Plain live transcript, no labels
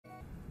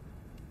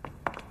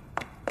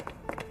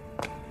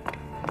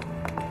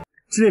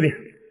去那边。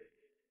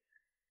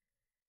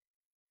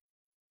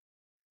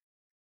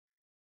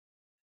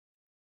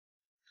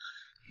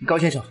高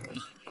先生，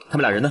他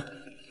们俩人呢？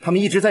他们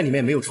一直在里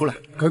面没有出来。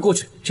快过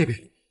去，这边，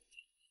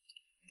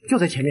就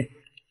在前面。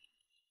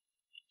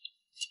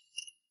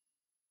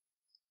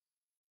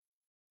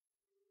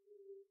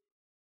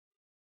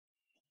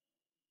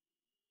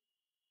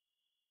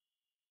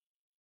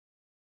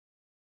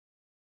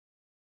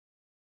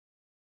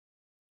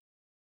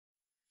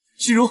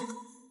心如，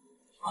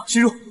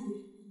心如，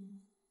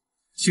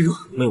心如，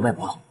没有脉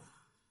搏了，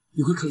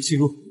你快看看心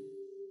如，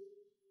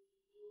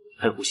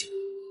还有呼吸，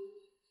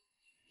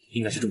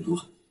应该是中毒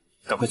了，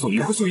赶快送医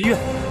院！赶快送医院！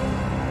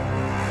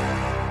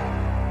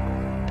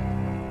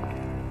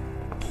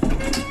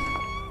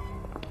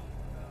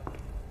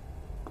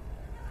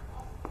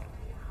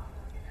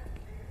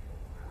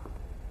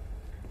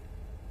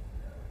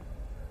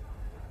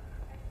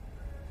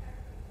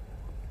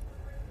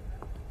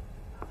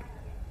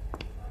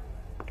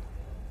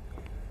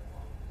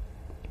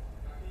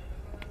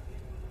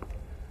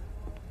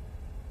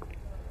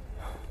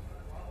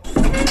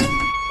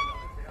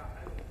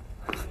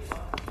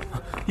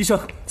医生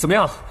怎么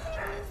样？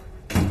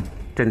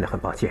真的很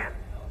抱歉。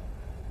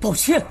抱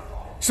歉？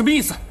什么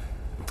意思？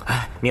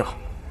哎，明朗，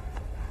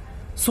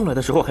送来的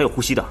时候还有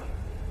呼吸的，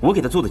我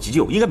给他做的急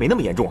救，应该没那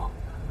么严重啊。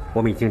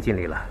我们已经尽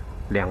力了，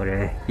两个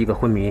人，一个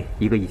昏迷，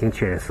一个已经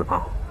确认死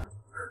亡。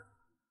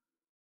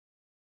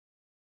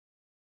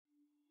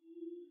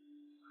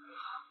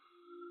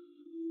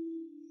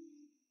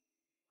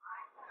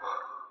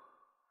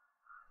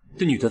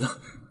这女的呢？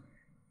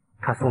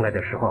她送来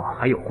的时候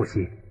还有呼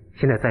吸。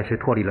现在暂时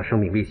脱离了生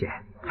命危险，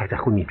还在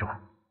昏迷中。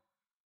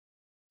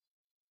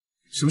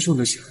什么时候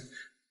能醒？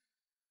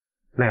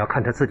那要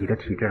看他自己的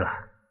体质了。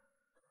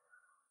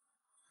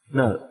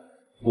那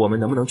我们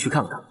能不能去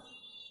看看他？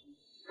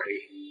可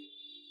以。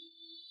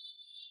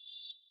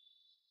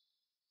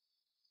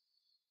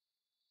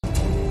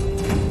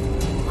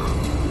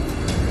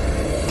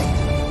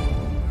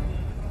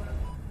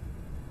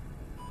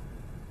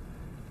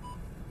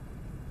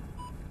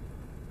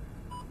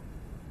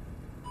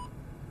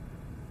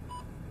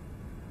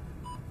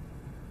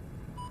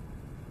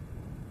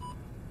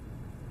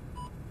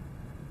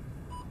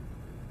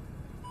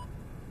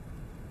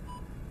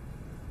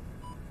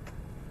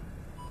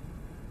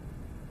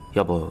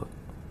要不，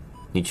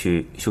你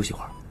去休息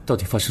会儿。到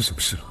底发生什么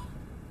事了？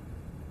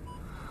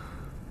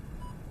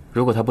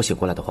如果他不醒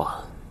过来的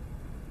话，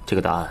这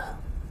个答案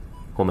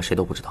我们谁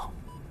都不知道。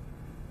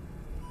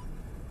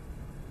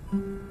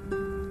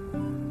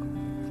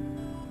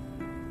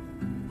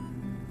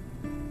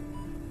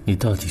你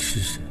到底是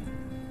谁？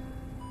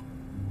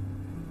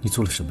你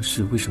做了什么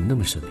事？为什么那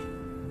么神秘？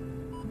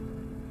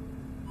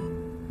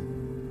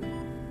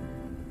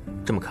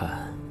这么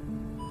看，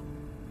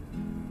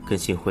跟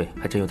幸会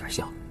还真有点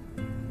像。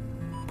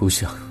不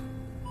像，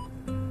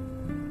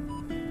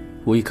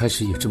我一开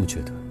始也这么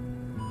觉得，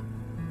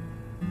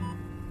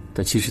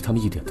但其实他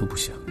们一点都不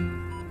像。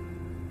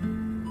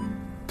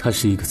她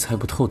是一个猜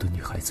不透的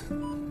女孩子。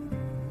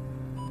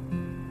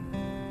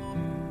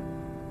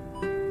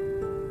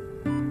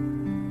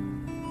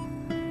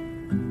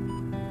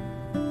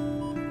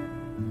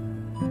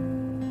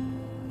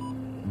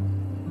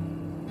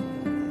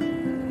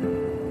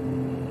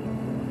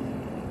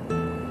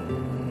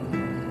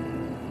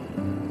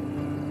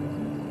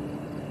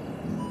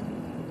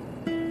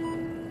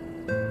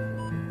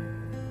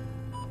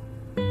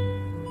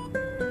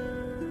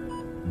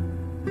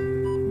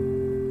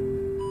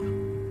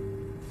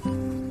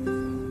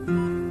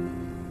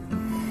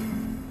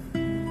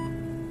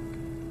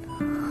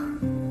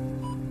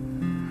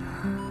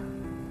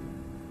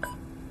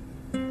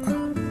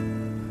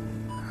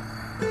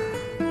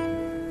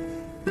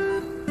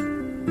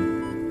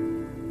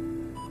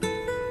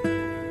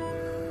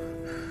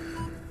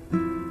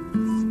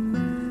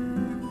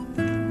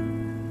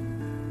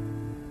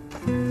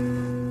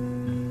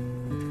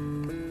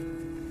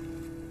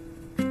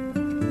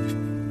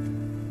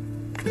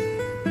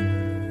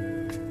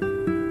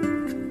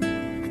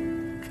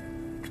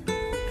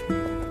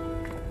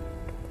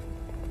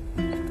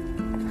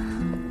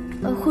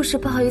护士，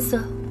不好意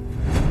思。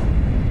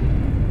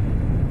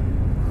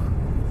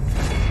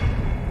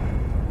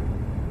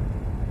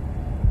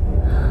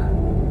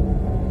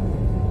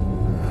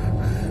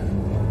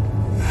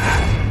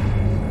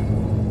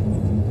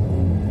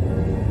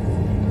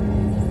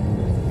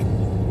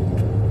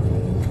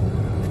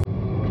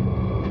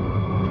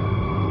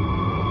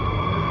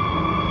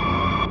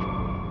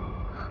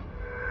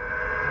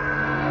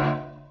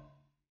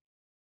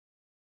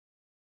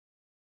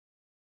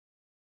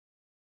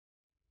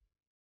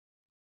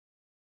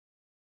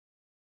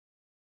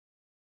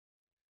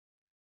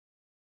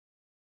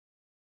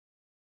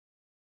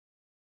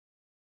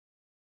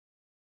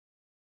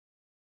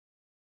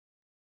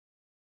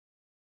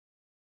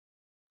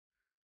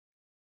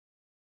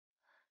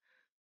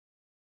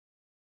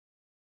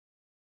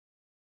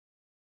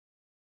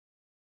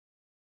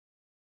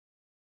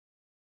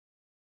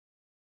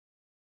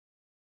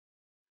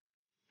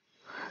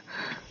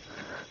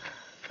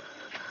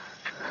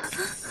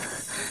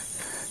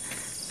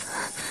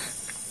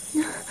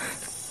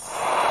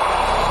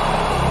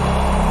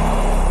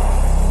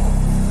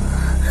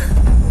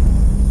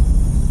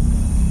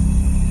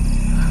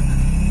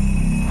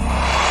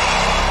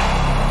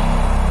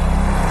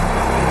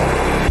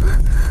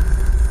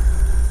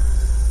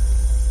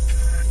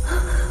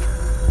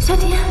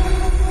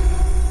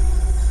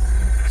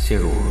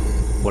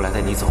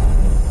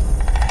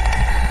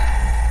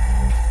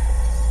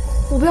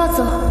不要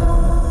走，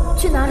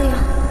去哪里啊？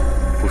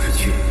不是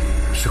去，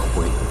是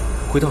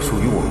回到属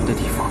于我们的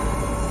地方。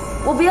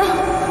我不要，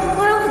我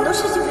还有很多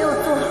事情没有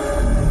做，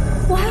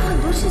我还有很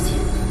多事情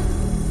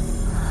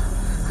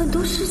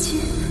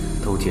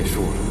都结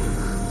束了，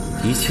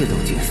一切都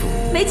结束了。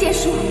没结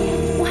束，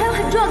我还有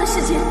很重要的事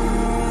情。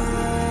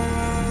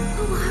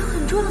我还有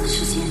很重要的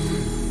事情，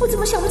我怎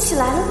么想不起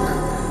来了呢？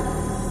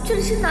这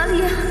里是哪里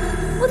呀？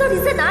我到底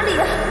在哪里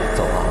呀？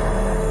走吧，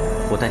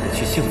我带你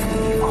去幸福的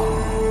地方。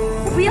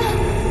我不要。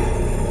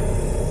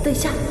等一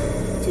下，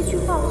这句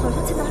话我好像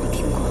在哪里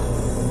听过。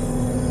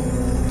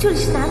这里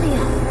是哪里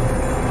呀？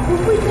我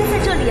不应该在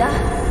这里啊。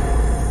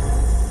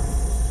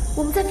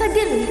我们在饭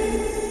店里，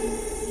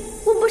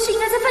我们不是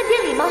应该在饭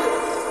店里吗？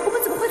我们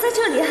怎么会在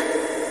这里啊？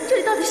这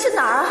里到底是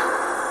哪儿啊？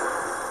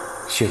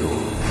心如，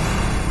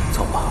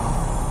走吧。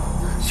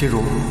心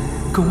如，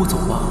跟我走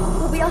吧。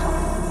我不要，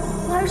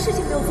我还有事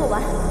情没有做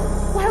完，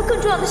我还有更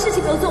重要的事情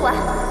没有做完，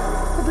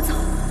我不走。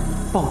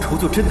报仇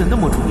就真的那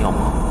么重要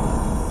吗？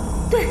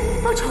对，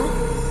报仇，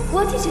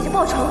我要替姐姐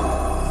报仇，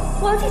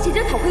我要替姐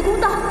姐讨回公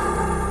道。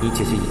你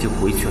姐姐已经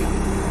回去了，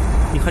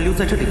你还留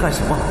在这里干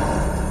什么？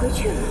回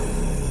去了，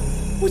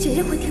我姐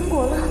姐回天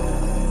国了，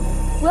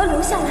我要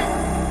留下来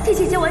替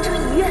姐姐完成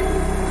遗愿。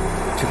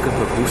这根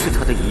本不是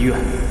她的遗愿，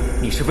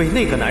你是为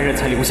那个男人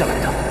才留下来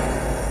的。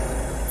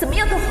怎么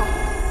样都好，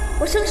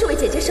我生是为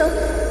姐姐生，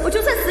我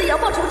就算死也要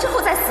报仇之后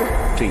再死。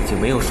这已经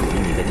没有属于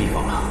你的地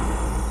方了，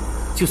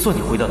就算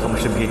你回到他们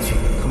身边去，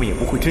他们也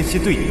不会真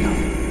心对你的。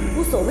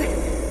无所谓，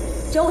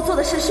只要我做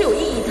的事是有意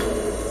义的，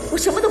我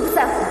什么都不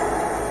在乎。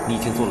你已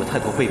经做了太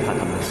多背叛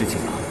他们的事情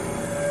了，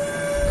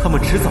他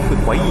们迟早会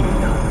怀疑你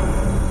的。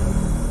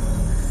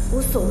无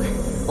所谓，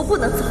我不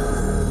能走。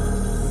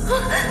啊，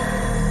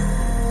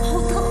好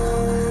疼！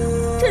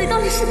这里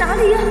到底是哪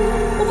里呀？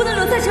我不能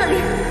留在这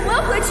里，我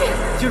要回去。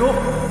心如，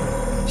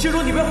心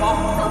如，你别跑！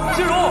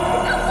心如，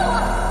不要动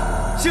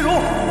啊！心如，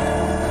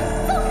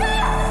走开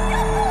呀！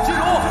心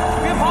如，你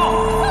别跑！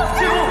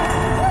心如，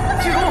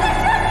心如，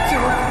心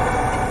如，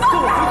跟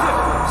我回去！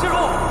心如，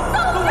跟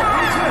我回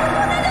去！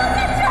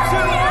心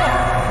如。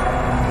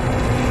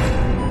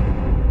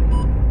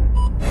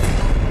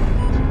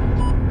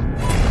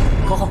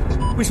好，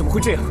为什么会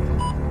这样？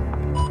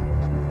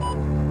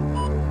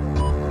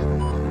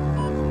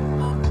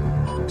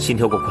心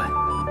跳过快。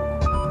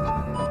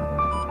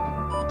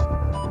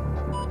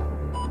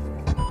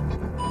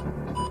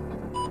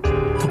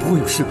他不会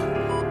有事吧？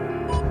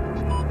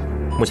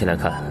目前来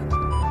看，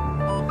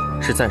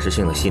是暂时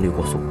性的心率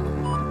过速，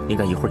应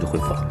该一会儿就恢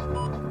复了。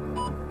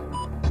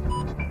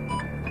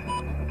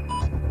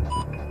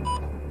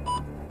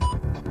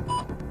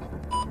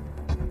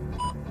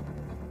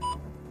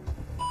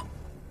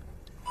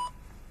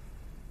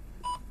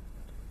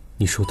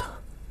你说他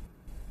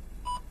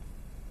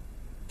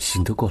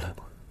醒得过来吗？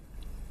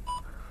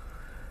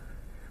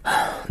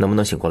能不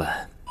能醒过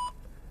来，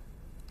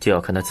就要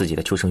看他自己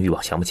的求生欲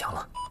望强不强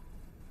了。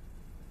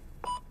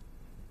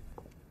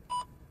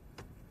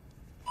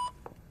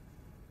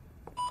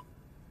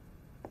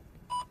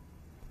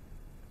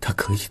他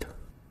可以的。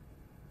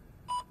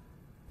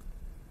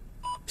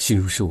心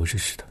如是我认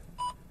识的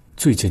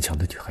最坚强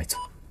的女孩子。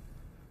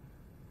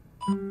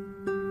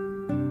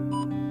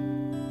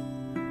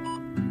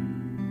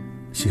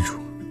心如，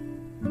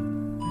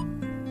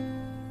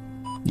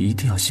你一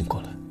定要醒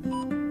过来，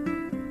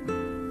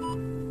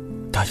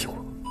答应我，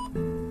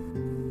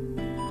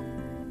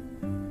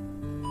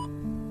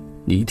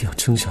你一定要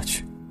撑下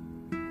去，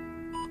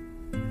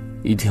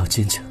一定要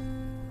坚强，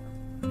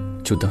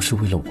就当是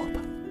为了我吧。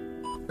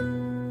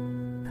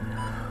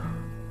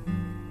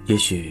也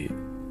许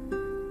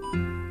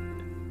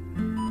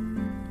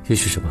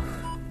什么？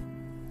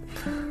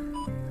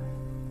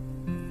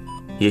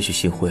也许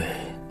心慧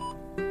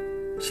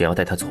想要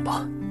带他走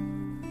吧。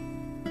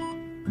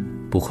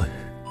不会，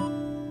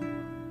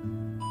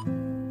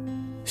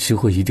心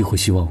慧一定会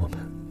希望我们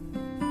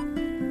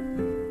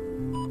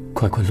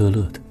快快乐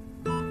乐的、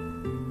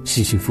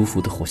幸幸福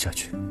福的活下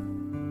去。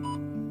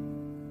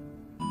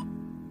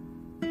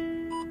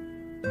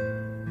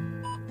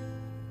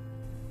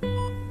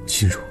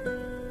心如，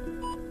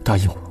答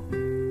应我，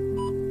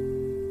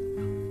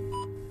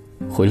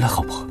回来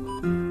好不好？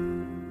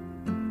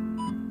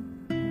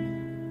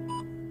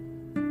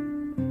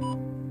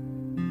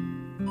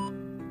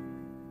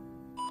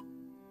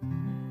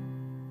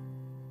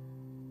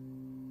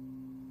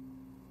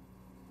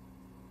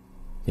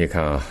你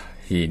看啊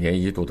，1年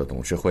1度的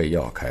董事会又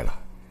要开了，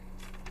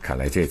看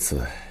来这次，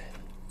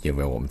因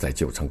为我们在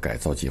旧城改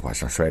造计划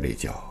上摔了一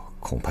跤，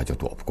恐怕就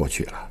躲不过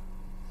去了。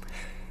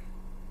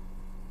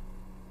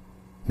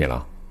明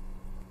朗，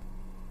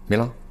明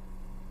朗，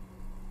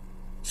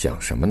想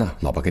什么呢？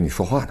老爸跟你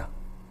说话呢。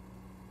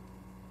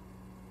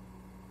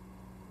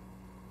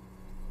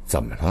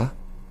怎么了？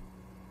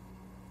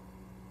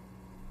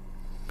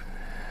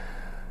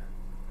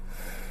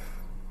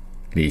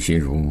李心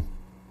如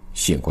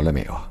醒过来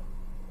没有啊？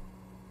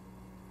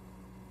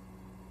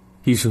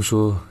医生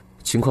说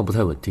情况不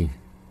太稳定，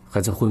还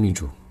在昏迷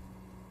中。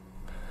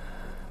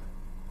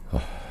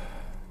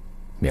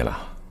明朗，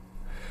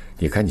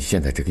你看你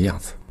现在这个样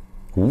子，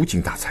无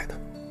精打采的，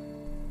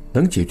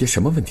能解决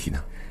什么问题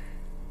呢？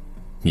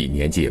你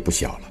年纪也不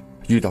小了，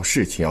遇到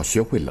事情要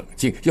学会冷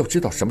静，要知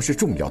道什么是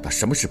重要的，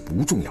什么是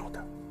不重要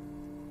的。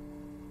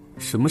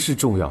什么是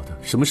重要的，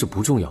什么是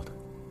不重要的，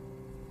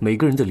每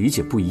个人的理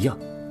解不一样。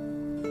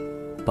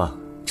爸，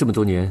这么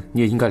多年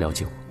你也应该了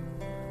解我。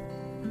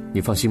你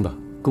放心吧，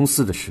公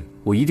司的事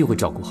我一定会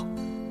照顾好。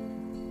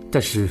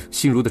但是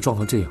心如的状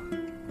况这样，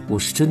我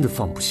是真的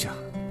放不下。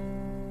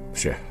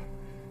是，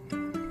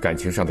感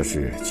情上的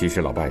事，其实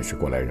老爸也是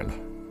过来人了。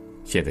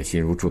现在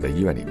心如住在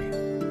医院里面，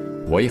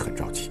我也很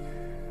着急。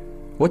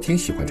我挺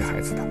喜欢这孩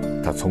子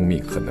的，他聪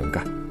明很能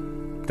干，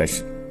但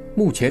是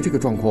目前这个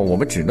状况，我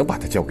们只能把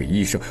他交给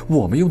医生，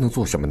我们又能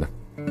做什么呢？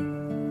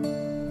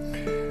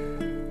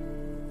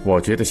我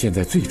觉得现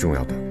在最重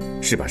要的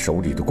是把手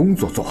里的工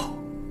作做好。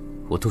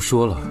我都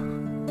说了，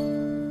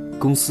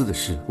公司的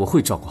事我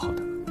会照顾好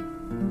的。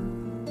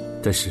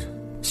但是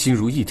心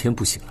如一天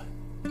不醒来，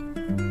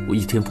我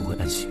一天不会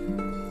安心。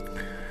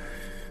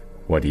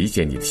我理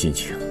解你的心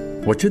情，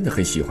我真的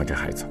很喜欢这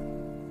孩子，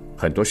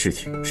很多事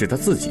情是他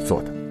自己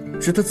做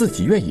的，是他自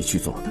己愿意去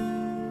做的。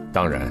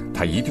当然，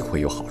他一定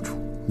会有好处。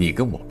你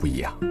跟我不一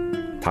样，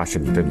她是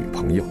你的女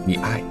朋友，你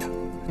爱她。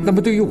那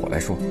么对于我来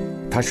说，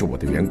她是我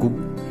的员工。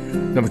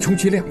那么充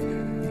其量，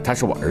她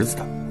是我儿子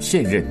的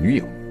现任女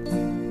友。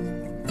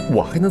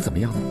我还能怎么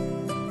样呢？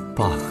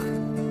爸，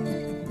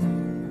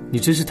你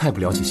真是太不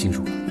了解心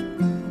如了。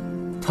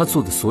她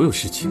做的所有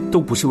事情都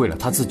不是为了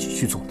她自己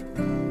去做的。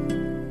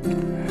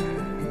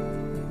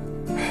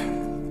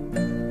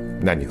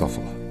那你告诉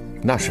我，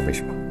那是为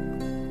什么？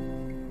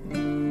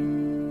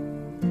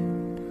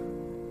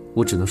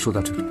我只能说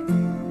到这里。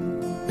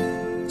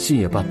信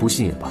也罢，不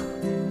信也罢，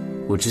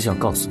我只想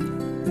告诉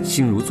你，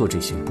心如做这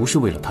些不是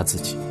为了她自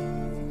己。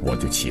我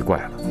就奇怪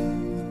了，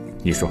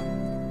你说，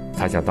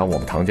她想当我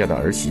们唐家的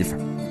儿媳妇，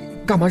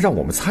干嘛让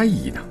我们猜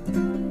疑呢？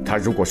她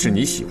如果是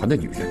你喜欢的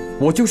女人，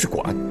我就是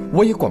管，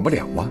我也管不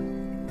了啊。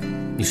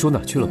你说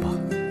哪去了，爸？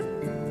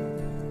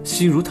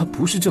心如她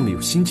不是这么有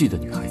心计的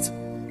女孩子。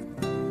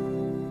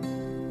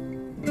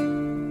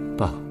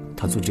爸，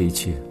她做这一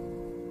切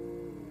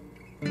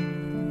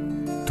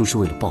都是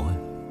为了报恩。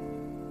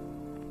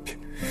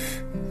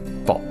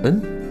报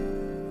恩？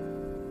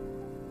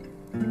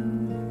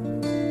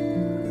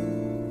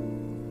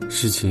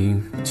事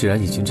情既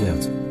然已经这样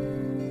子，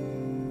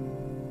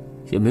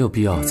也没有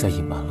必要再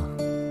隐瞒了。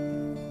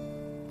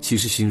其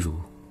实心如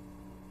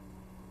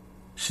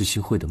是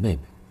馨慧的妹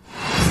妹。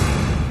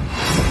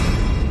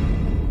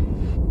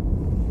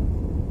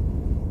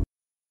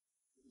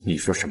你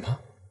说什么？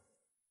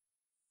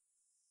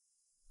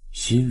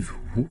心如、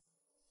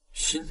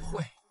馨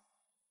慧，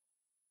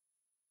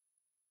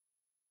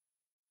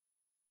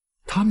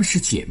她们是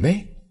姐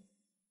妹？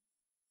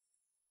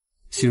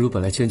心如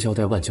本来千交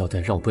代万交代，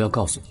让我不要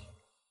告诉你。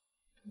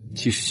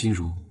其实心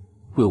如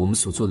为我们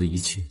所做的一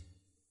切，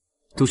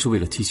都是为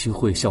了替馨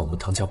慧向我们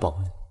唐家报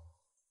恩。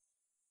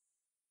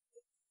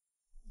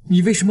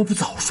你为什么不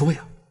早说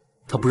呀？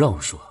他不让我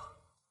说，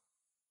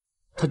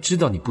他知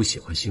道你不喜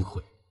欢馨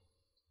慧。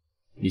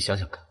你想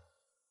想看，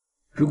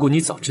如果你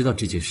早知道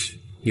这件事，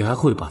你还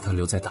会把她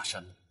留在大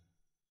山吗？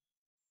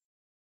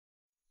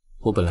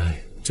我本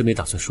来真没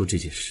打算说这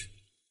件事，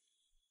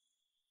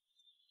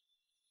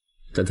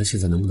但她现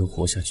在能不能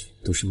活下去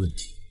都是问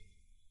题。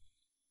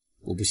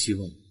我不希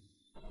望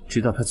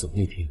直到她走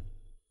那天，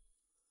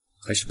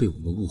还是被我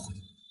们误会。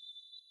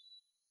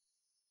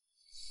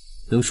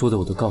能说的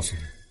我都告诉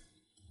你，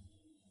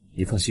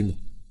你放心吧，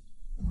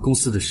公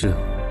司的事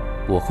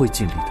我会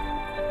尽力的。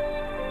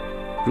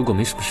如果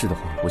没什么事的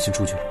话，我先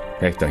出去了。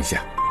哎，等一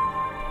下，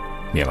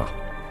明朗，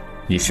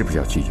你是不是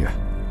要去医院？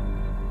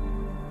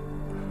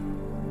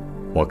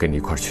我跟你一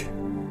块儿去。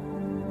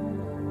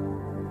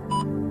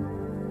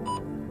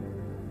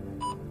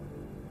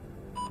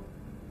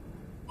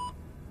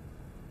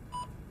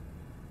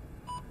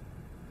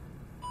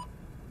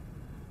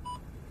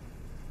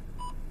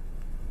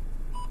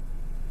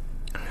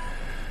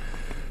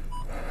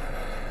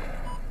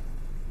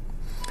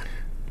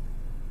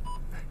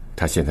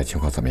他现在情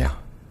况怎么样？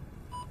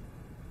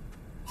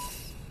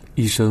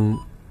医生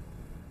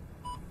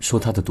说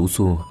他的毒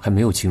素还没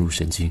有侵入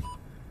神经，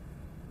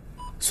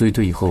所以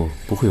对以后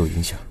不会有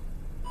影响。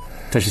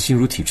但是心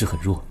如体质很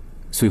弱，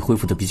所以恢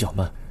复的比较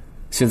慢，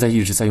现在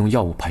一直在用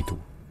药物排毒，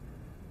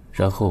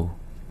然后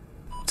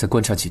再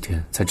观察几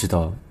天，才知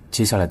道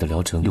接下来的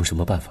疗程用什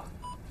么办法。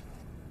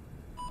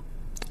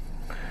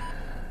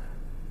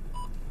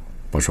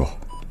不说，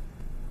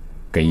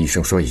跟医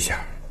生说一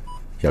下，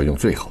要用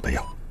最好的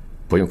药，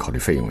不用考虑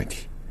费用问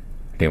题。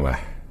另外，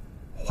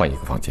换一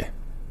个房间，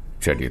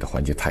这里的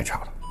环境太差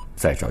了，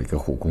再找一个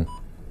护工，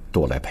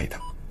多来陪他。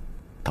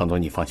唐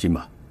总，你放心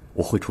吧，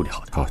我会处理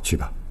好的。好，去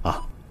吧。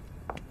啊。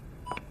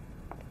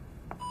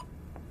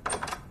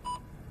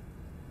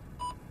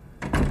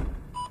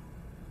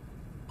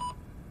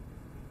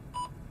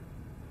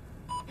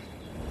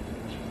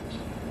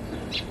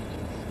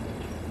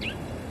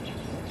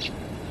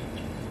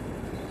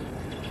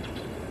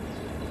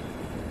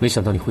没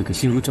想到你会给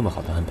心如这么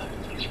好的安排。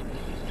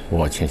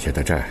我欠下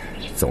的债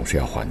总是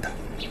要还的。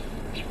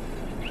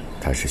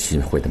她是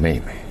馨慧的妹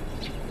妹，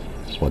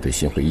我对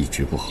馨慧一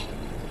直不好，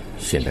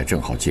现在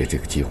正好借这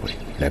个机会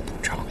来补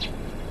偿。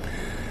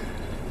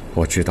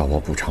我知道我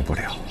补偿不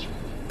了，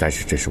但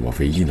是这是我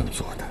唯一能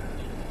做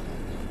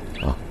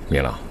的。啊，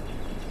明朗，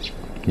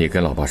你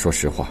跟老爸说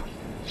实话，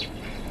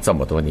这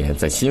么多年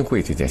在馨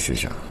慧这件事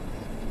上，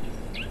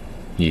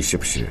你是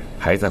不是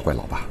还在怪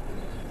老爸？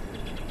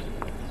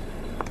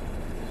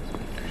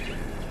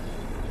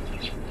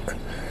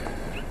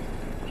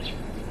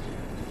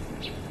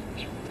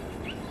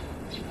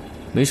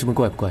没什么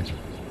怪不怪的，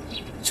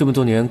这么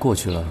多年过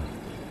去了，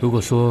如果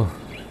说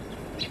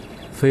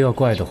非要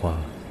怪的话，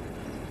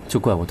就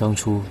怪我当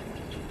初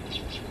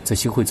在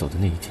馨慧走的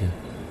那一天，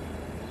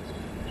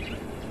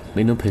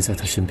没能陪在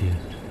她身边，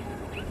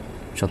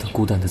让她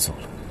孤单的走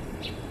了。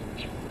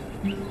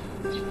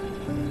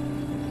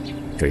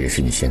这也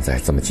是你现在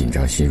这么紧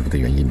张心如的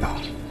原因吧？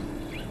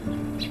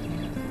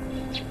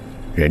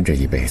人这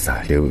一辈子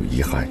留有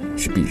遗憾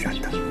是必然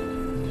的，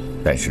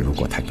但是如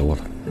果太多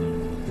了，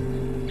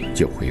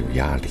就会有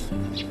压力。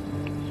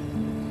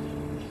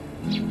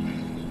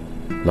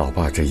老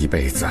爸这一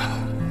辈子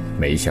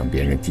没向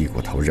别人低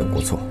过头认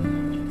过错，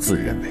自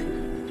认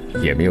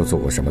为也没有做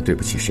过什么对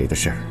不起谁的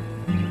事儿，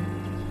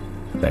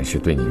但是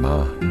对你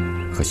妈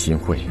和馨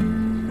慧，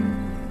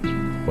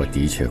我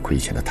的确亏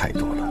欠的太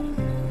多了，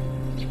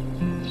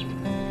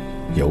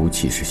尤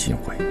其是馨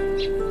慧。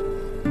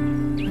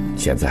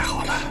现在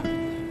好了，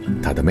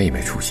她的妹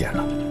妹出现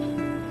了，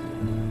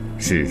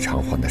是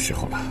偿还的时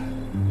候了。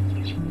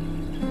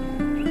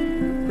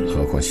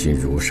何况心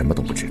如什么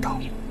都不知道，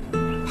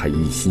还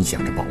一心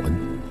想着报恩，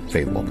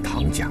为我们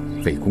唐家、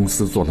为公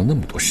司做了那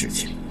么多事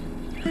情。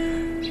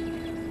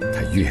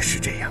他越是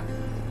这样，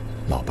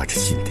老爸这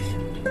心里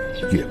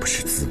越不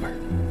是滋味。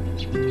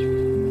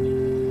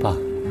爸，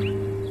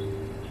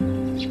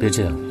别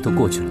这样，都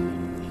过去了。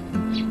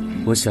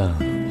我想，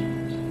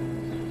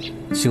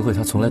馨慧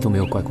她从来都没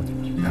有怪过你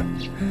们。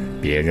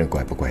别人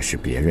怪不怪是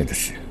别人的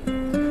事。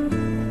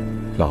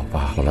老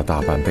爸活了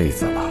大半辈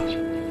子了，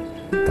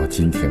到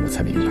今天我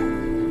才明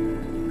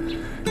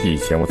白，以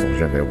前我总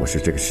认为我是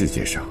这个世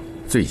界上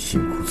最辛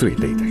苦最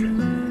累的人，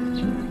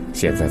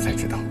现在才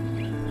知道，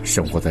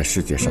生活在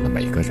世界上的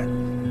每个人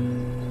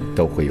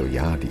都会有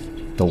压力，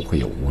都会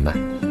有无奈。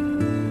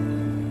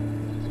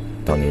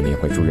当年明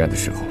慧住院的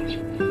时候，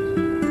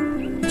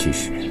其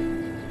实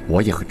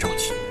我也很着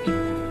急，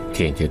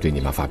天天对你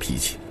妈发脾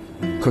气，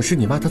可是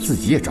你妈她自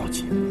己也着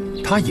急，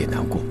她也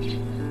难过，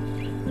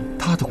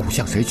她的苦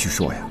向谁去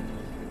说呀？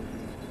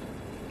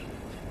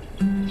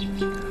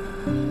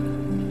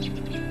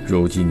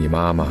如今你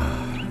妈妈、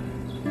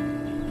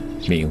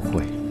明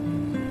慧、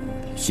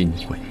馨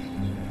慧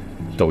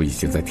都已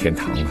经在天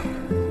堂了，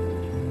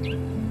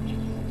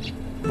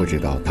不知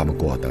道他们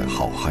过得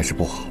好还是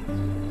不好，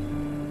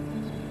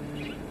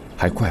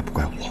还怪不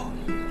怪我？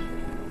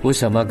我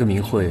想妈跟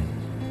明慧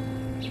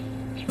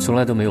从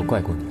来都没有怪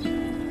过你，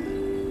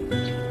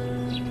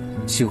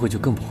馨慧就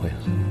更不会了。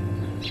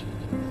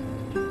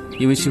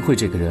因为馨慧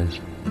这个人，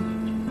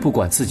不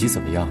管自己怎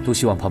么样，都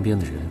希望旁边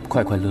的人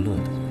快快乐乐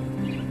的。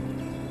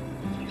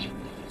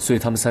所以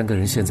他们三个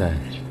人现在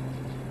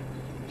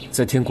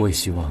在天国也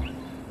希望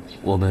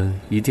我们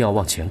一定要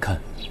往前看，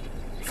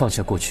放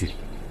下过去，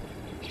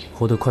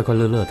活得快快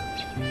乐乐的。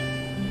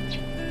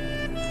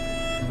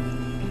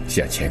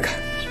向前看，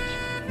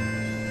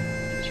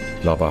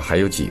老爸还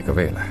有几个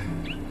未来？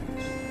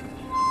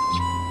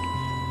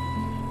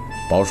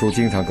宝叔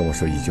经常跟我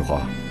说一句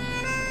话，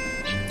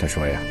他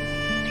说呀，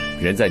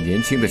人在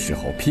年轻的时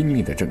候拼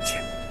命的挣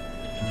钱，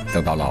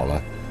等到老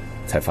了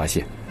才发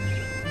现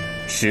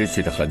失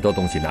去的很多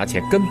东西拿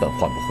钱根本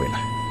换不回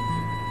来。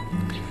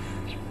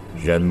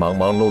人忙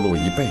忙碌碌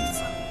一辈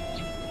子，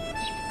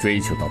追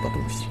求到的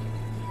东西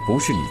不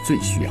是你最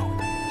需要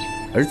的，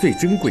而最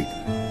珍贵的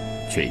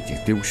却已经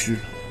丢失了，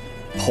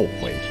后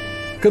悔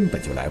根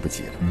本就来不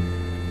及了。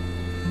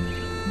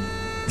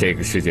这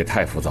个世界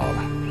太浮躁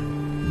了，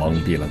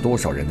蒙蔽了多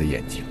少人的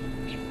眼睛。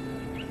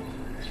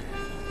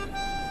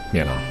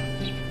明朗，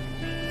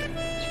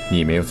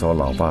你没有走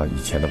老爸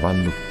以前的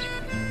弯路，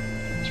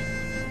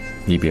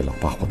你比老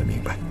爸活得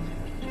明白。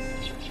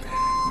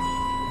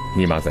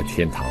你妈在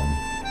天堂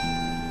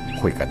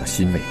会感到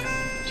欣慰的。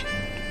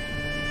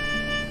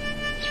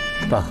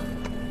爸，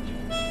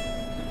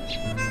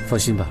放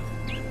心吧，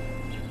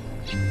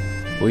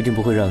我一定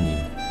不会让你、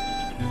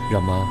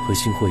让妈和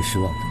馨慧失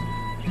望的。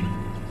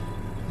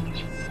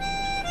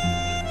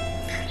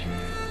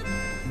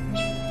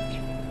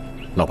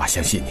老爸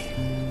相信你。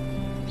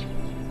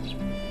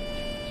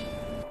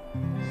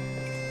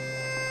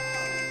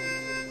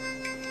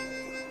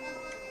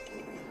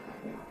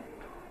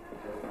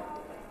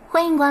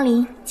欢迎光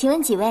临，请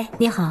问几位？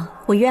你好，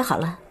我约好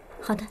了。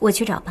好的，我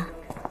去找吧。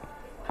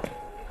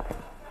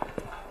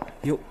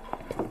哟，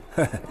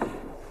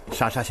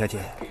莎莎小姐，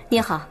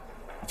你好，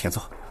请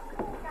坐。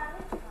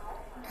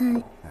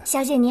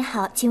小姐你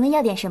好，请问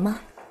要点什么？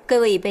给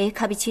我一杯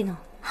卡布奇诺。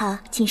好，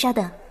请稍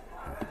等。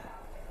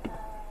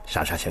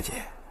莎莎小姐，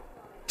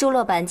朱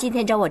老板今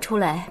天找我出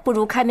来，不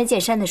如开门见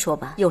山的说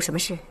吧，有什么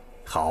事？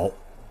好，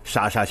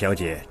莎莎小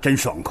姐真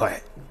爽快。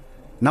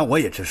那我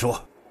也直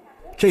说，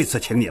这次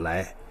请你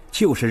来，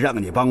就是让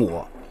你帮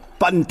我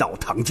扳倒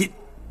唐进。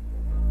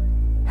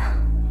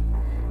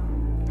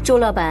朱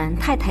老板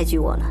太抬举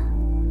我了，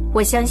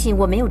我相信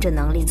我没有这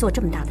能力做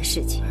这么大的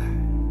事情。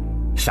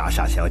莎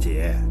莎小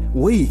姐，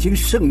我已经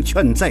胜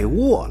券在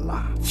握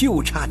了，就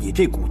差你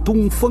这股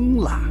东风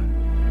了。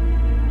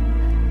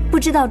不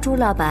知道朱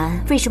老板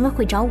为什么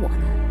会找我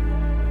呢？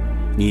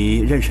你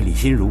认识李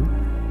心如？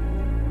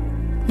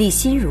李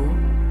心如，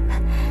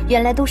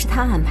原来都是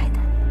他安排的。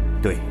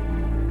对。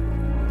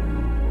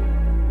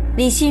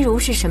李心如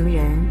是什么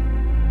人？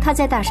他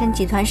在大山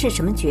集团是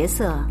什么角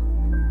色？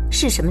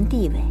是什么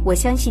地位？我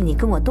相信你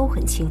跟我都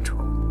很清楚。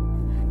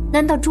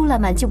难道朱老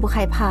板就不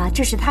害怕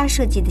这是他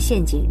设计的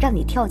陷阱，让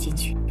你跳进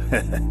去？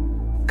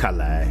看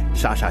来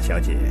莎莎小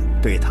姐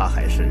对他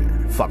还是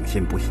放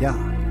心不下。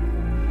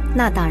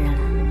那当然了，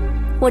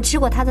我吃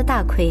过他的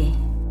大亏。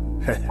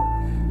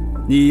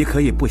你可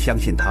以不相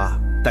信他，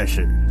但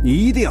是你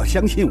一定要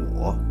相信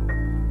我。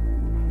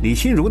李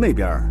心如那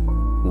边，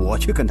我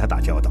去跟他打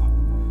交道，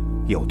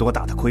有多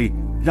大的亏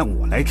让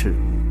我来吃，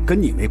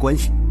跟你没关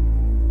系。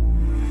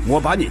我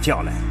把你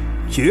叫来，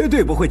绝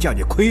对不会叫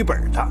你亏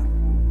本的。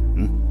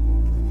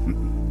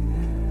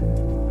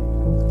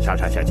莎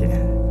莎小姐，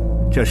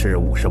这是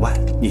50万，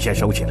你先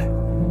收起来。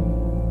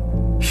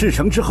事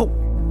成之后，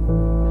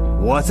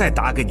我再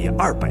打给你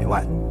200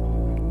万。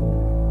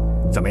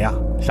怎么样，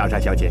莎莎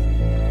小姐，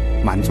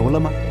满足了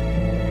吗？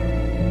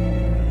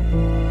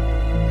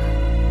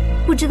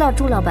不知道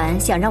朱老板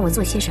想让我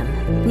做些什么，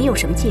你有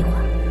什么计划？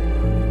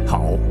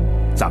好，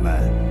咱们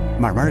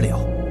慢慢聊。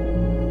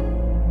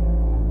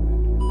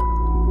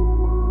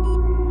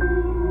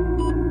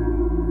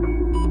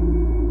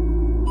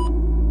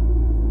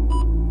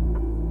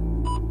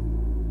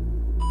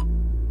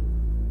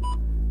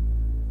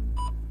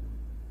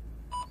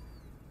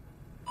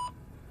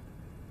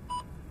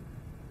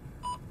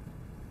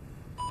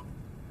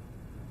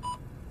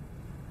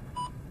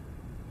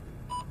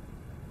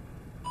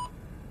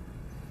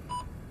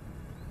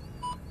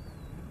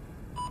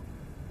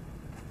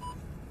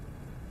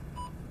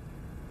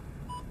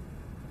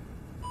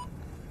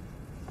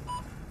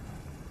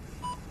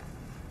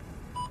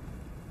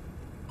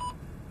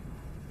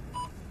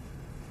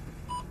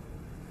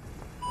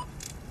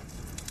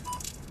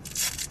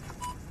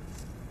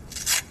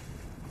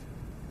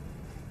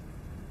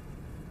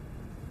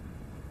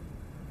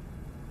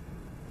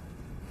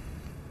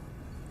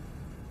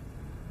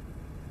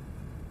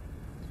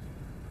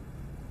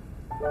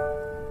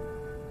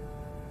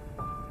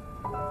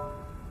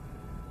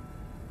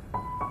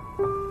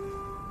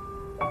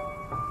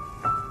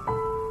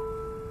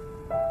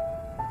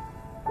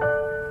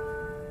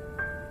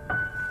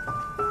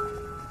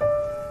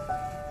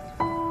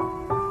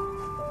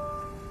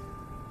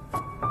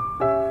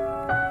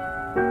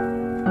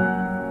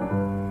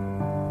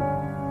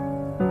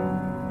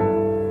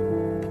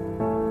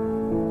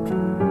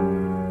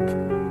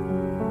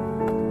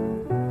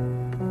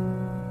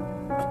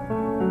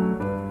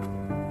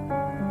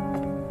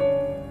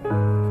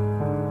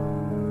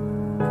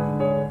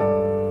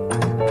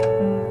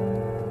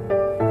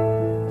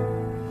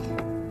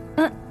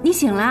你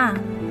醒啦？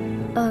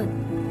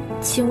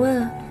请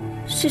问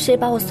是谁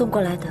把我送过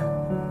来的？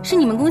是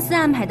你们公司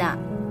安排的。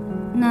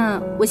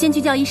那我先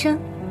去叫医生。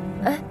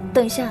哎，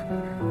等一下，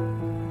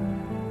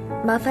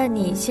麻烦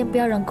你先不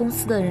要让公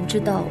司的人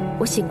知道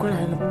我醒过来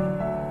了。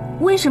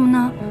为什么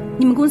呢？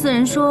你们公司的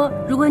人说，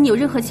如果你有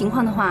任何情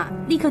况的话，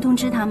立刻通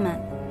知他们。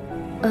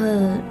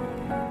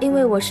因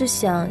为我是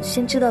想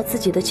先知道自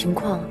己的情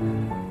况，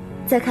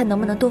再看能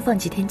不能多放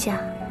几天假。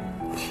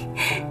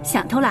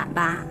想偷懒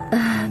吧？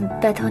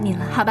拜托你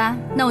了。好吧，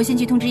那我先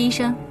去通知医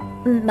生。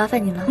麻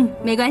烦你了。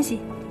没关系。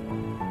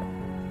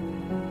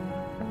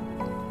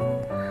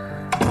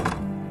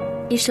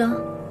医生，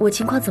我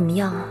情况怎么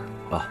样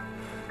啊？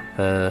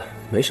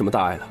没什么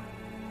大碍了，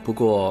不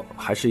过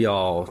还是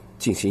要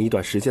进行一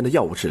段时间的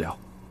药物治疗。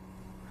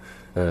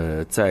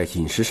在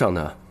饮食上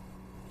呢，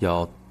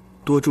要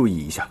多注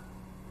意一下，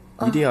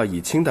一定要以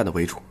清淡的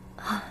为主。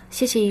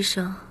谢谢医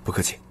生。不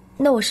客气。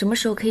那我什么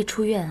时候可以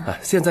出院啊？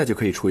现在就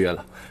可以出院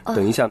了。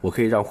等一下，我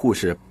可以让护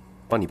士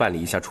帮你办理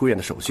一下出院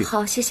的手续。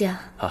好，谢谢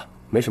啊。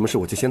没什么事，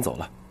我就先走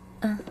了。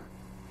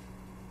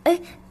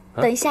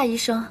等一下，医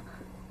生，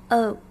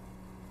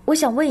我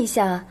想问一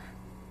下，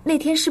那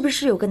天是不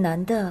是有个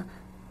男的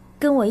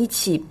跟我一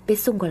起被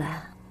送过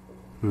来？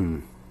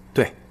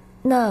对。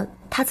那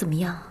他怎么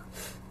样？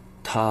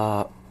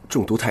他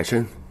中毒太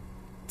深，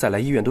在来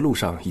医院的路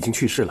上已经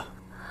去世了。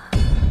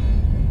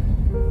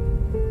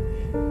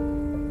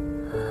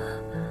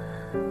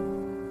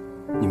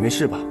你没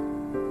事吧？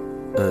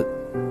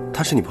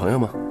他是你朋友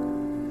吗？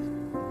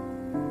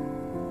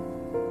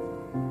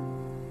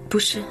不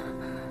是，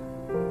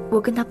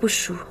我跟他不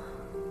熟。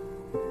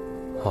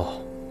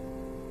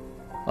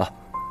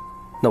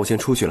那我先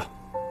出去了。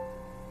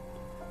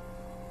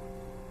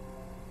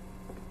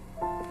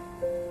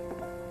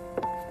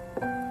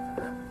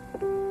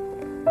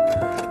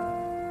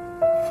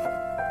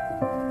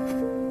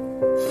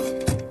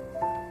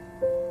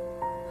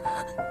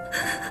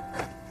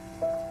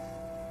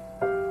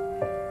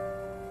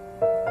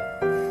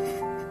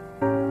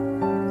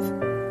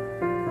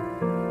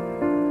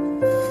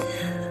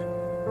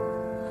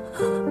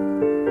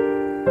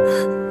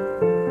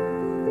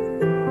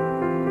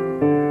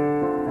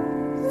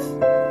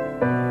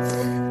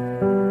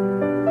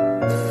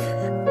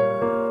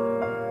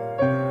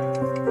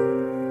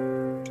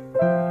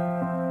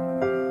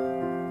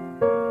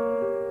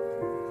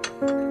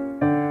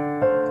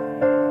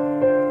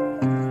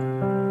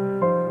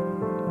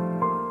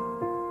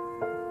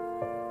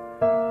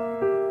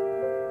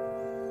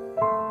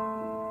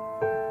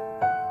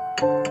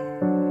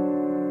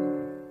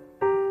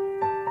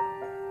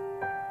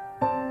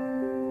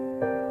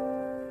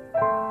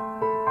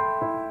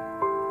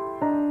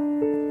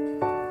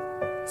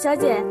小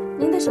姐，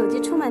您的手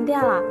机充满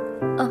电了。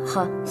哦，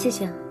好，谢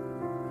谢。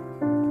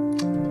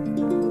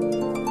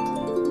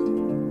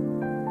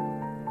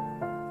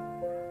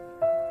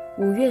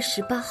5月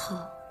18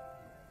号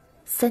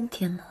，3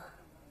天了，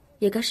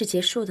也该是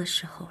结束的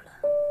时候了。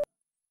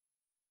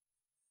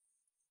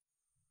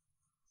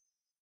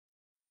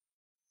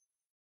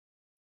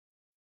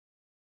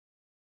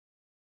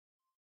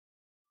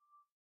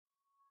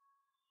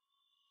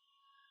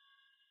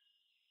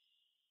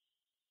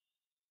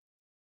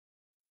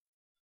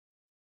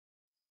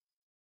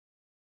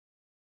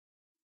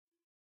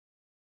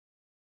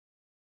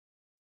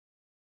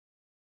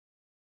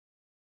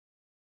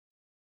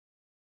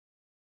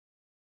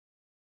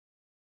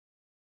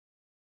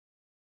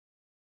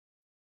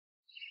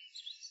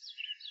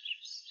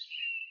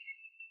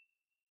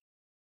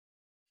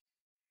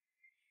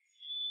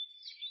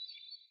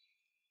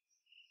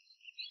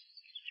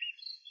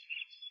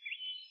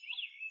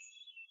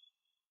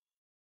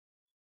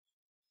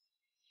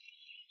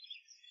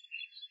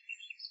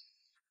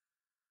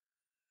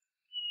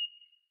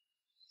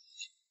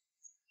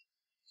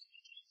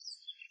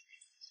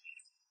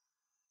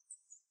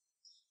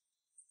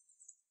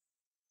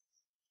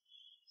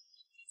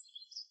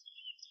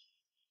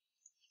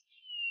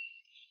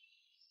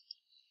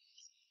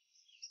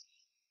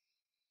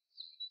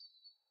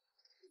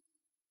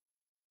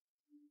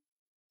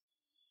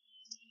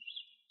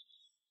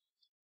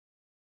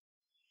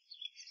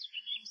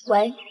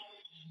喂，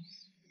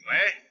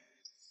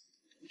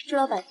朱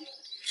老板，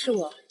是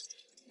我。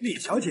李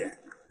小姐，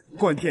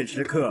关键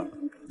时刻，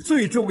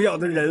最重要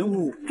的人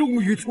物终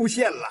于出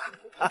现了。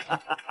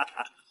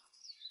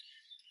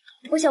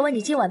我想问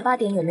你今晚8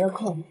点有没有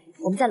空？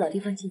我们在老地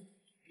方见。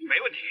没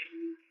问题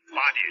，8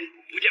点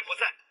不见不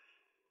散。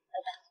拜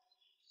拜。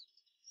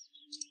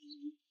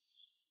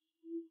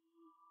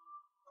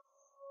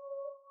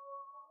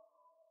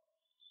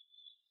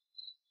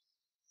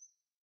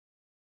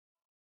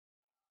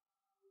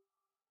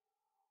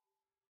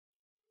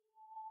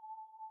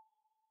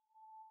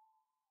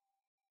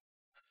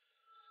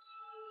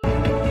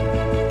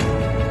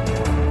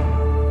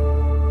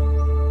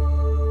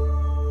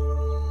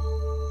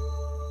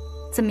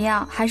怎么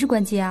样，还是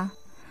关机啊？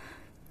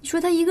你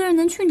说他一个人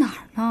能去哪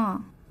儿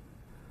呢？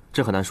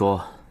这很难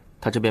说，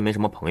他这边没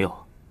什么朋友。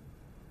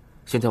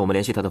现在我们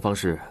联系他的方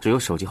式只有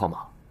手机号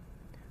码。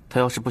他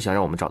要是不想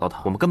让我们找到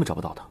他，我们根本找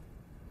不到他。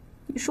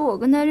你说我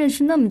跟他认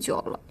识那么久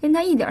了，连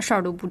他一点事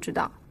儿都不知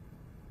道，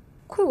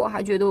亏我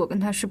还觉得我跟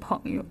他是朋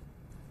友。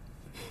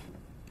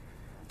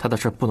他的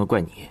事儿不能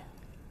怪你，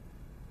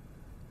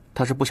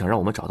他是不想让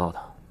我们找到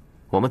他，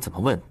我们怎么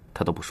问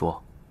他都不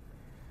说。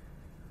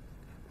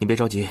你别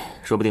着急，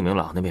说不定明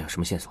朗那边有什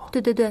么线索。对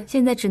对对，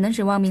现在只能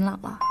指望明朗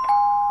了。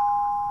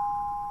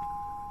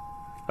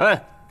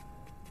哎，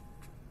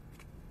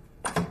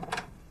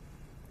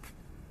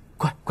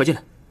快进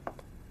来！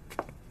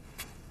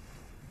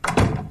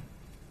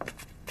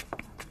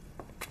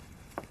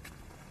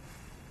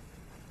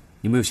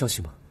你们有消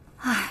息吗？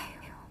哎，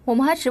我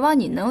们还指望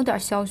你能有点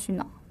消息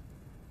呢。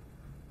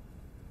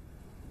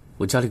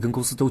我家里跟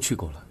公司都去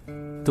过了，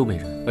都没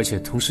人，而且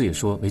同事也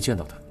说没见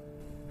到他。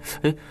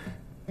哎，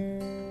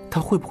他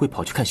会不会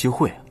跑去看新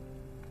会啊？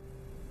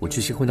我去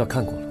新会那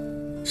看过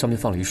了，上面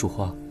放了一束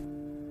花，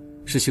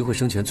是新会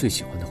生前最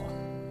喜欢的花。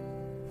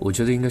我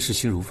觉得应该是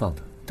心如放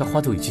的，但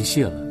花都已经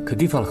谢了，肯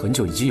定放了很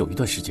久，已经有一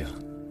段时间了。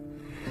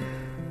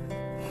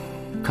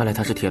看来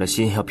他是铁了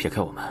心要撇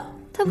开我们。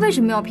他为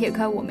什么要撇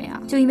开我们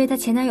呀？就因为他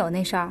前男友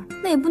那事儿？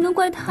那也不能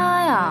怪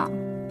他呀。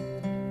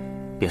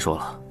别说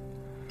了，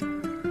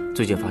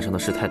最近发生的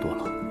事太多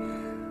了。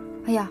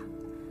哎呀，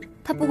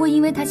他不会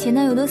因为他前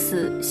男友的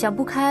死想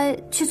不开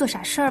去做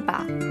傻事儿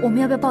吧？我们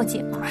要不要报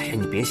警啊？哎呀，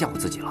你别吓唬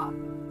自己了。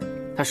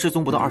他失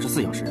踪不到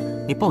24小时，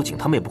你报警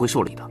他们也不会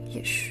受理的。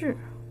也是。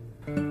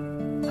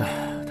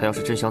哎，他要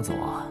是真想走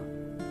啊，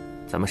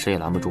咱们谁也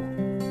拦不住。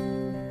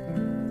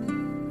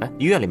哎，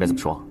医院里面怎么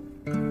说？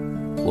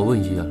我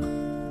问医院了，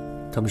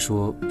他们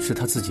说是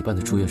他自己办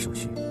的住院手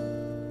续。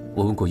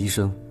我问过医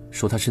生，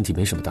说他身体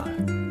没什么大碍。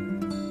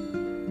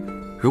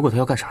如果他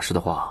要干傻事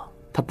的话，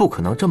他不可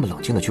能这么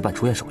冷静的去办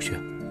出院手续。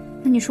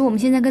那你说我们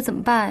现在该怎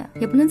么办呀？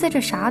也不能在这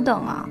傻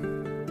等啊。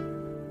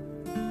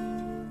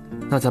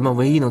那咱们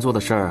唯一能做的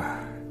事儿，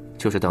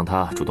就是等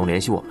他主动联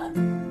系我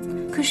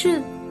们。可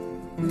是，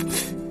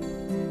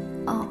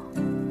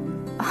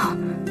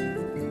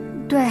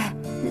对，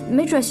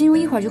没准心如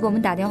一会儿就给我们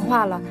打电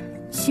话了。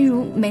心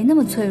如没那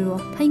么脆弱，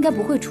她应该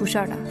不会出事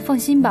儿的，放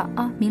心吧，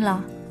啊，明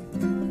朗。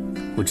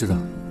我知道，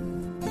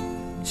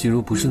心如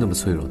不是那么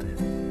脆弱的人，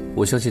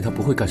我相信她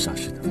不会干傻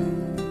事的。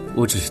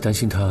我只是担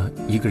心她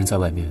一个人在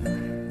外面，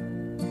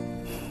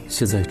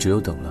现在只有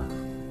等了。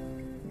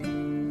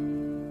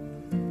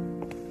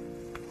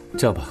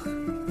这样吧，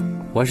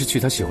我还是去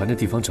她喜欢的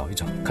地方找一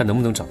找，看能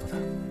不能找到她。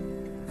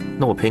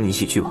那我陪你一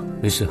起去吧。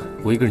没事，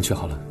我一个人去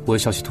好了。我有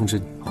消息通知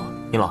你。好，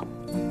明朗。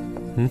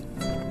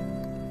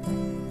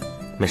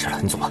没事了，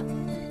你走吧。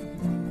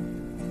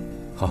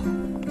好。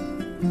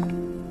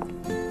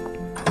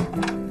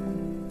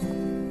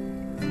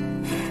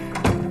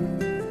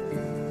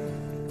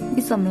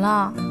你怎么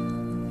了？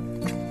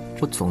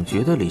我总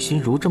觉得李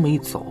心如这么一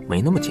走没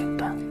那么简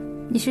单。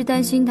你是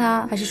担心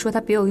他，还是说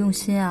他别有用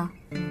心啊？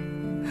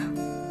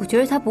我觉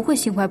得他不会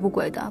心怀不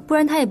轨的，不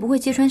然他也不会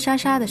揭穿莎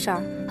莎的事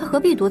儿，他何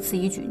必多此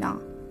一举呢？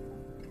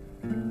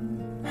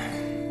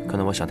可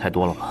能我想太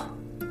多了吧。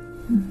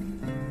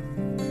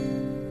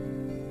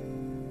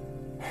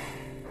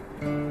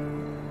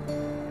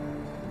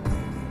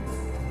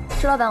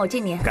朱老板，我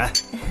敬你。干。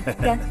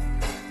干。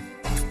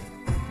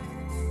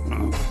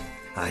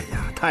哎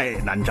呀，太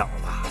难找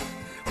了，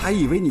还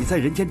以为你在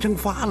人间蒸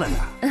发了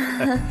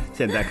呢。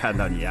现在看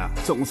到你啊，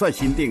总算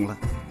心定了。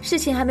事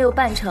情还没有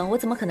办成，我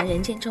怎么可能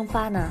人间蒸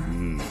发呢？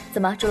怎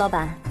么，朱老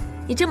板，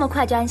你这么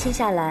快就安心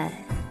下来，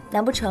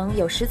难不成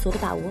有十足的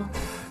把握？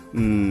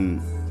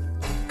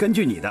根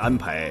据你的安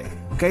排，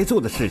该做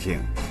的事情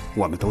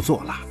我们都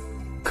做了。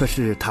可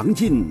是唐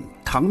进、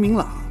唐明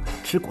朗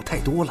持股太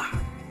多了，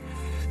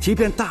即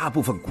便大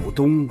部分股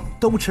东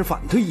都持反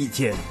对意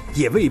见，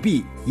也未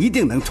必一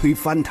定能推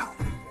翻他。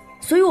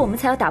所以我们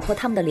才要打破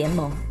他们的联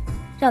盟，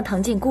让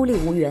唐进孤立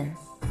无援，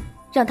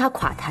让他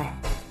垮台。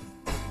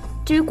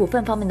至于股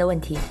份方面的问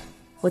题，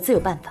我自有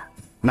办法。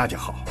那就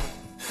好。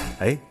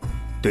哎，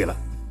对了，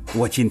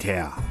我今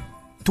天啊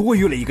多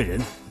约了一个人。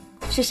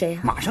是谁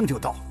啊？马上就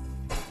到。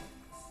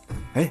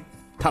哎，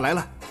他来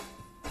了。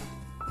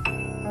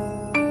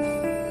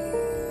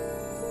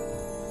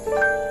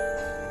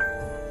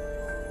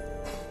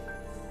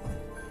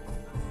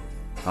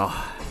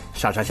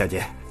莎莎小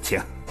姐，请。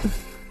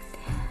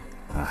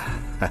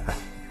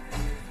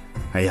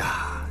哎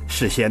呀，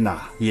事先呢，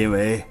因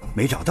为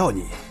没找到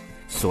你，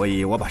所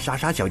以我把莎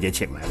莎小姐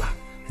请来了，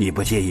你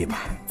不介意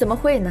吧？怎么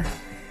会呢？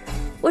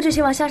我只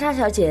希望莎莎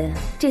小姐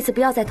这次不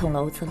要再捅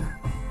娄子了。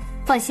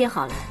放心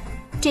好了，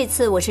这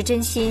次我是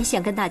真心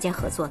想跟大家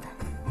合作的。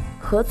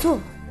合作？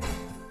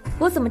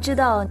我怎么知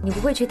道你不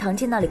会去唐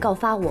进那里告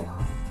发我？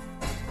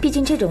毕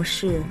竟这种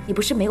事你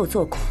不是没有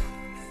做过。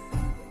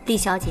李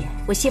小姐，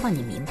我希望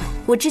你明白，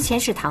我之前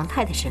是唐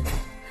太的身份，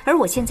而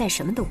我现在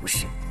什么都不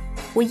是，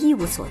我一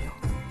无所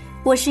有。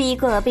我是一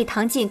个被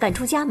唐进赶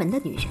出家门的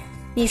女人，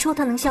你说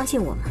他能相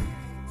信我吗？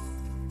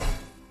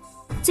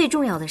最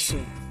重要的是，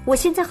我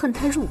现在恨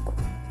他入骨，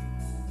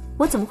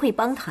我怎么会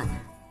帮他呢？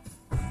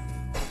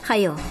还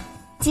有，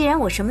既然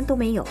我什么都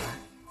没有了，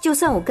就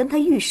算我跟他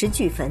玉石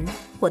俱焚，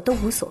我都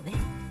无所谓。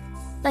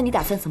那你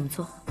打算怎么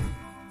做？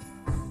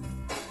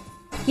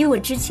以我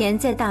之前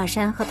在大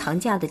山和唐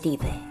家的地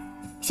位，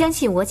相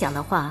信我讲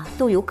的话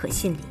都有可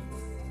信力。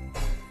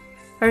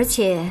而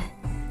且，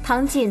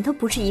唐进他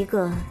不是一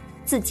个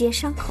自揭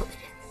伤口的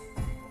人，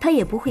他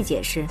也不会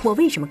解释我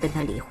为什么跟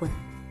他离婚。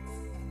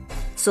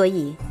所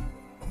以，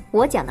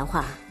我讲的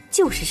话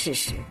就是事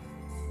实，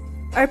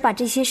而把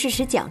这些事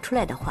实讲出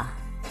来的话，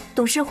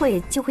董事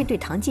会就会对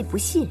唐进不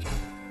信任。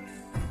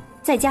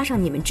再加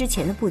上你们之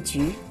前的布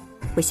局，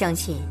我相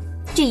信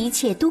这一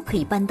切都可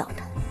以扳倒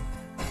他。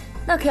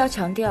那可要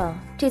强调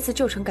这次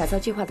旧城改造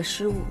计划的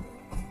失误，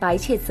把一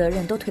切责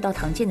任都推到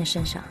唐进的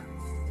身上，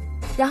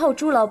然后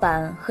朱老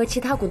板和其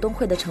他股东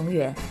会的成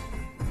员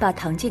把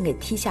唐进给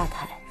踢下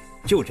台。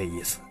就这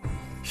意思，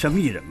生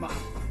意人嘛，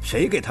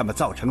谁给他们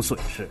造成损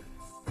失，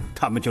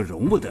他们就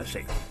容不得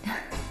谁。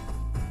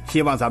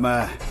希望咱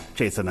们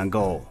这次能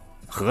够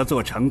合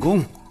作成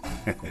功。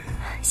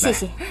谢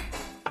谢。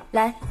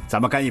来，咱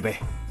们干一杯，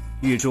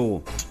预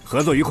祝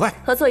合作愉快。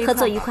合作愉快，合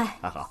作愉快。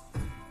好。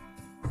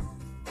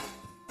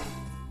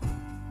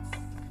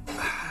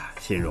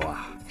心如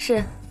啊，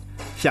是。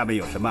下面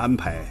有什么安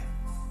排，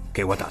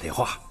给我打电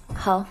话。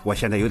好，我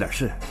现在有点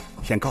事，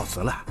先告辞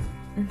了。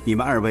你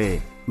们二位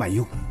慢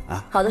用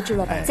啊。好的，朱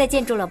老板。再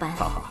见，朱老板。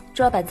好。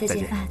朱老板再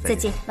见。再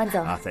见，慢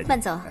走啊，再见，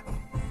慢走。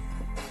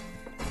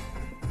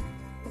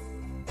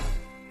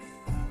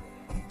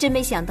真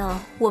没想到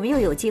我们又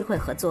有机会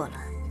合作了。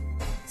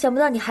想不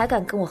到你还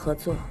敢跟我合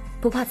作，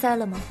不怕栽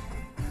了吗？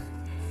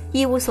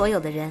一无所有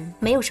的人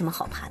没有什么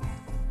好怕的。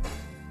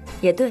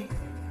也对，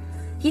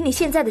以你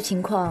现在的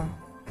情况，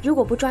如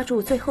果不抓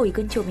住最后一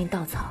根救命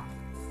稻草，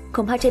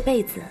恐怕这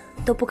辈子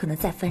都不可能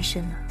再翻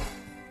身了。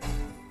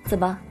怎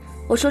么，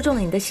我说中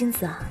了你的心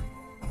思啊？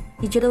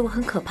你觉得我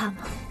很可怕吗？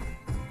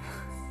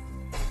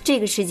这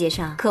个世界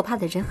上可怕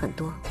的人很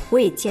多，我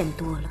也见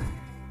多了，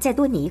再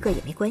多你一个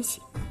也没关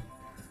系。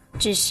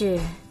只是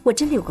我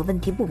真的有个问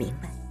题不明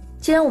白。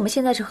既然我们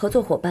现在是合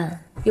作伙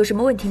伴，有什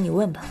么问题你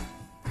问吧。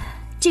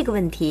这个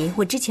问题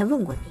我之前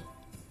问过你，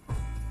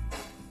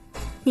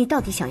你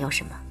到底想要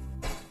什么？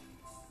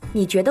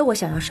你觉得我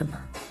想要什么？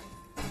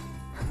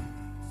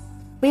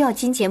不要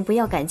金钱，不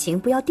要感情，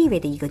不要地位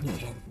的一个女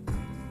人。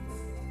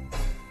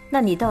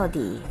那你到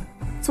底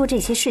做这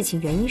些事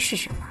情原因是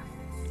什么？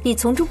你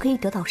从中可以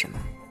得到什么？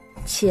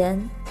钱、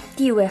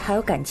地位还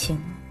有感情，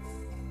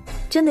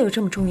真的有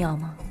这么重要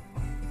吗？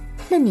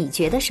那你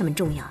觉得什么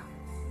重要？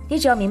你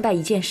只要明白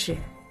一件事，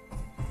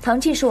唐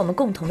静是我们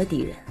共同的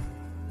敌人，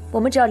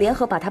我们只要联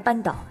合把他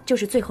扳倒，就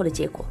是最后的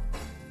结果，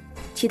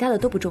其他的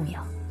都不重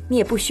要，你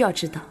也不需要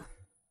知道。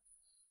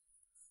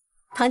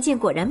唐静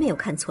果然没有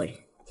看错人，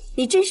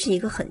你真是一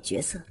个狠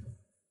角色，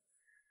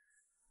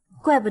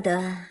怪不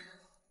得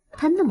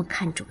他那么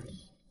看重你，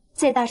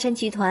在大山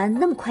集团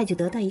那么快就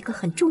得到一个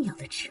很重要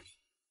的职位。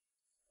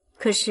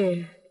可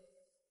是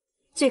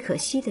最可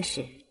惜的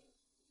是，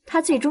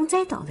他最终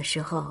栽倒的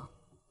时候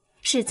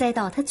是栽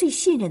到他最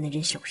信任的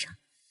人手上。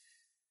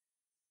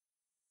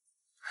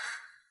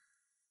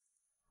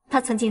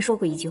他曾经说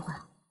过一句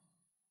话，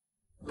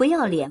不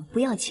要脸，不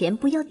要钱，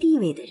不要地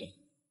位的人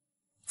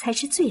才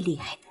是最厉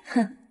害的。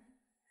哼，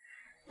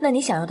那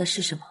你想要的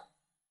是什么？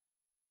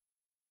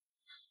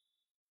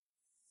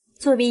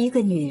作为一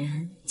个女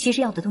人，其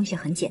实要的东西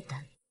很简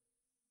单，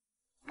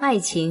爱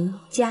情、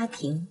家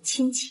庭、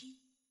亲情。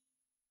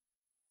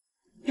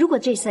如果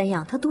这3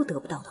样她都得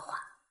不到的话，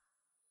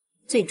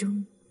最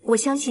终我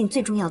相信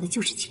最重要的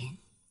就是钱。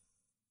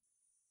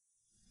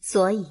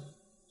所以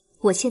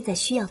我现在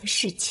需要的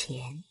是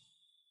钱。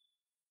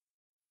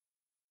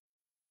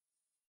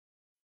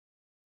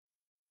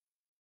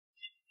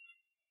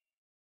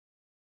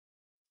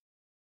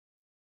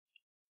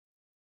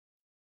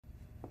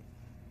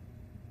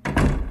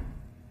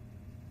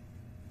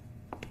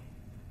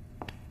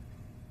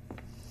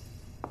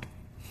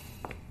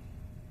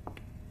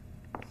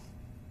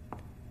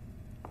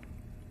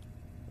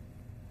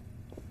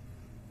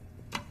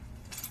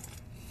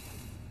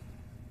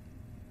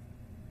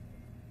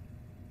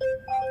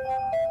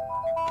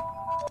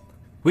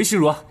喂，心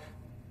如，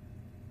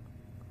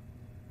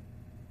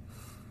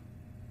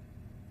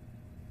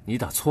你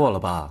打错了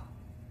吧？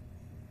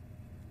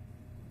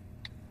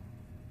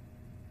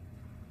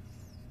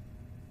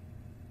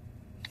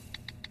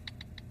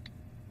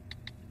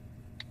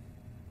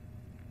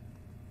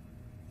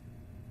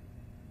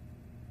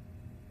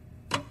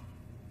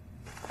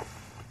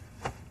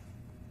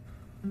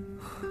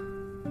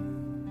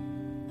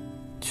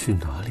去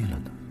哪里了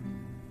呢？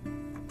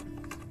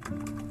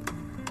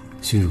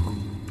心如，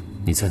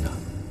你在哪？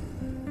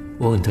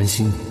我很担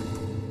心你，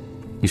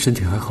你身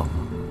体还好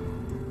吗？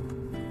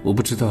我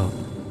不知道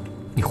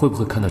你会不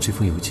会看到这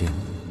封邮件。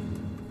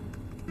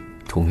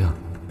同样，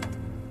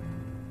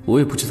我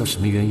也不知道什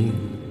么原因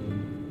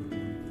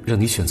让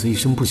你选择一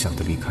声不响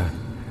的离开。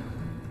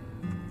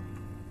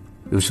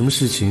有什么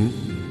事情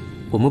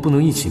我们不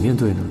能一起面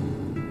对呢？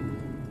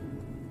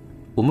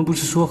我们不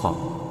是说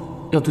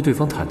好要对对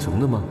方坦诚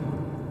的吗？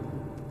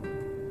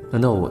难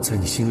道我在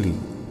你心里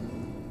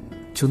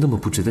就那么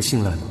不值得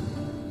信赖吗？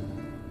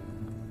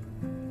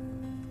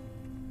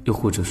又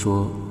或者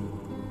说，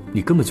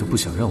你根本就不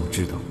想让我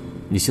知道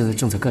你现在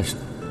正在干什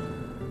么？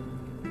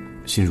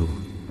心如，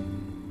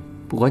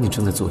不管你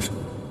正在做什么，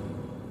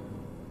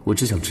我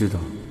只想知道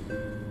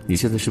你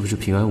现在是不是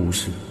平安无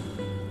事。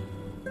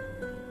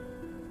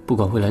不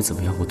管未来怎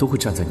么样，我都会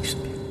站在你身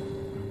边，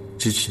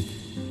支持你。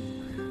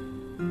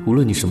无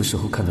论你什么时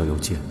候看到邮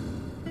件，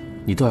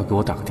你都要给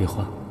我打个电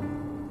话。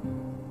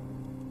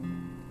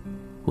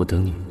我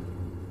等你，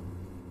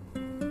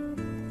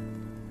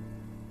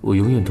我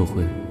永远都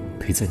会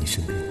陪在你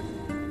身边，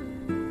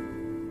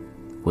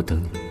我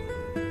等你。